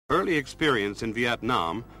Early experience in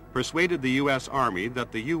Vietnam persuaded the U.S. Army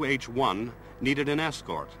that the UH-1 needed an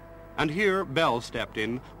escort, and here Bell stepped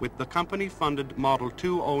in with the company-funded Model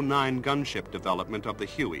 209 gunship development of the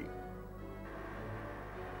Huey.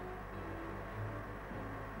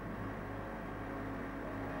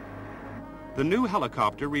 The new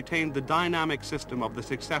helicopter retained the dynamic system of the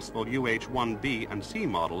successful UH-1B and C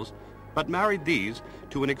models, but married these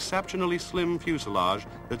to an exceptionally slim fuselage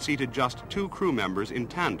that seated just 2 crew members in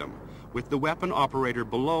tandem, with the weapon operator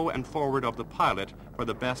below and forward of the pilot for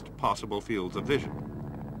the best possible fields of vision.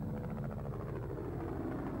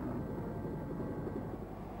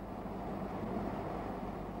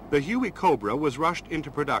 The Huey Cobra was rushed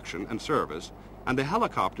into production and service, and the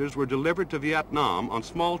helicopters were delivered to Vietnam on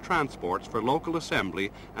small transports for local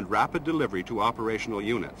assembly and rapid delivery to operational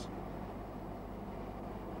units.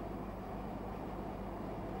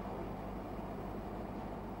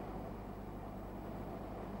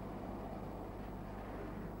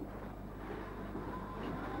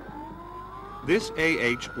 This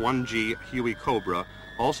AH-1G Huey Cobra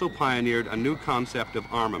also pioneered a new concept of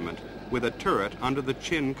armament with a turret under the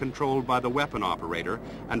chin controlled by the weapon operator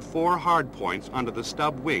and 4 hardpoints under the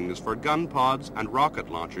stub wings for gun pods and rocket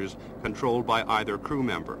launchers controlled by either crew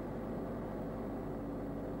member.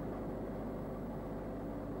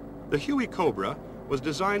 The Huey Cobra was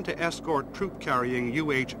designed to escort troop-carrying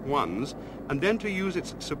UH-1s and then to use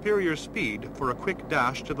its superior speed for a quick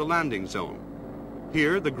dash to the landing zone.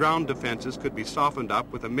 Here, the ground defenses could be softened up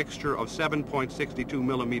with a mixture of 7.62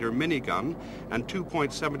 millimeter minigun and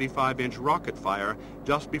 2.75-inch rocket fire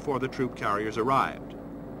just before the troop carriers arrived.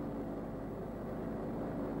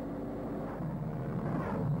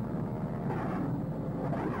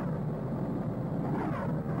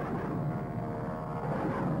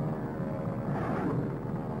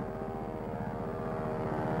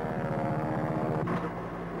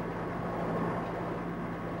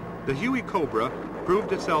 The Huey Cobra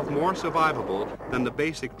proved itself more survivable than the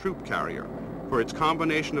basic troop carrier, for its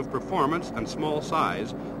combination of performance and small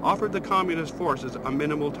size offered the communist forces a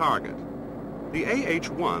minimal target. The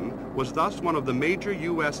AH-1 was thus one of the major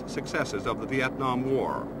U.S. successes of the Vietnam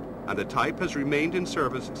War, and the type has remained in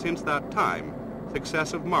service since that time,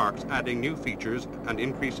 successive marks adding new features and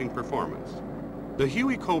increasing performance. The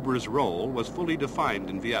Huey Cobra's role was fully defined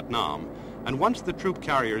in Vietnam, and once the troop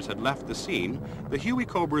carriers had left the scene, the Huey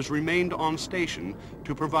Cobras remained on station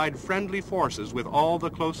to provide friendly forces with all the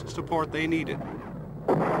close support they needed.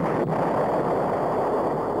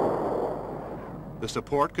 The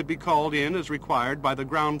support could be called in as required by the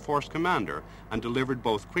ground force commander and delivered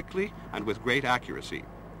both quickly and with great accuracy.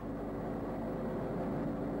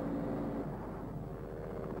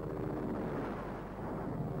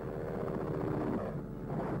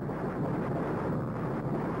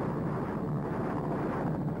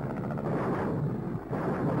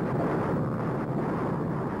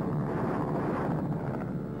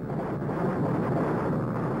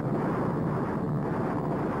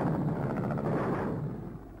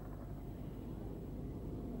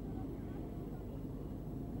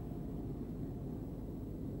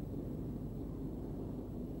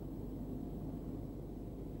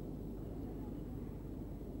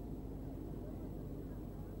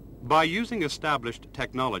 By using established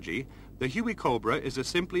technology, the Huey Cobra is a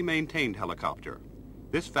simply maintained helicopter.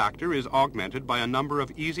 This factor is augmented by a number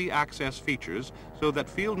of easy access features so that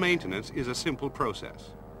field maintenance is a simple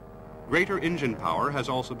process. Greater engine power has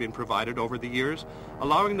also been provided over the years,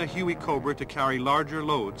 allowing the Huey Cobra to carry larger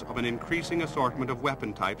loads of an increasing assortment of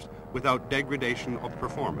weapon types without degradation of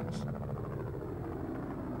performance.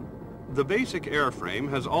 The basic airframe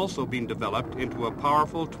has also been developed into a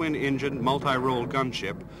powerful twin-engine multi-role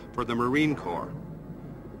gunship for the Marine Corps,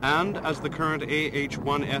 and as the current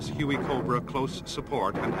AH-1S Huey Cobra close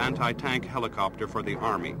support and anti-tank helicopter for the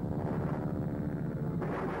Army.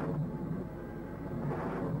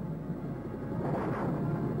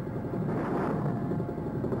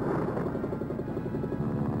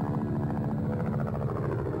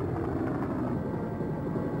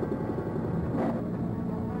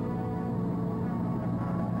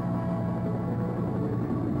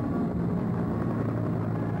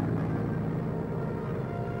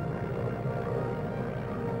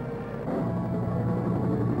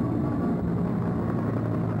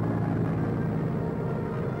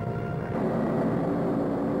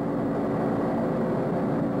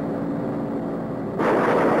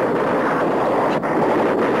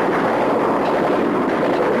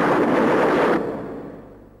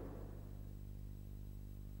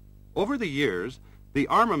 Over the years, the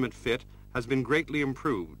armament fit has been greatly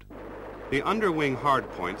improved. The underwing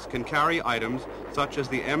hardpoints can carry items such as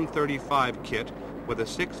the M35 kit with a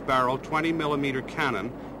 6-barrel 20mm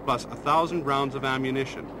cannon plus 1,000 rounds of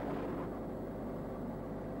ammunition.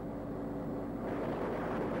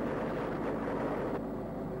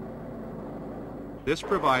 This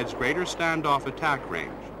provides greater standoff attack range,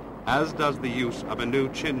 as does the use of a new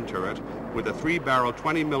chin turret with a 3-barrel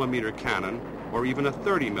 20mm cannon or even a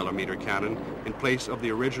 30mm cannon in place of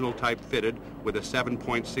the original type fitted with a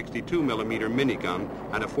 7.62mm minigun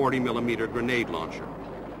and a 40mm grenade launcher.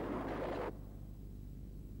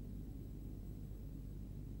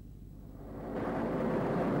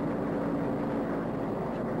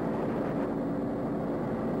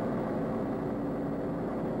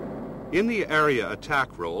 In the area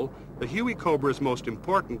attack role, the Huey Cobra's most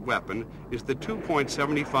important weapon is the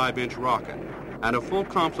 2.75-inch rocket, and a full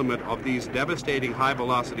complement of these devastating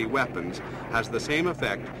high-velocity weapons has the same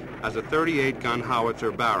effect as a 38-gun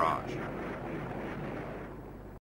howitzer barrage.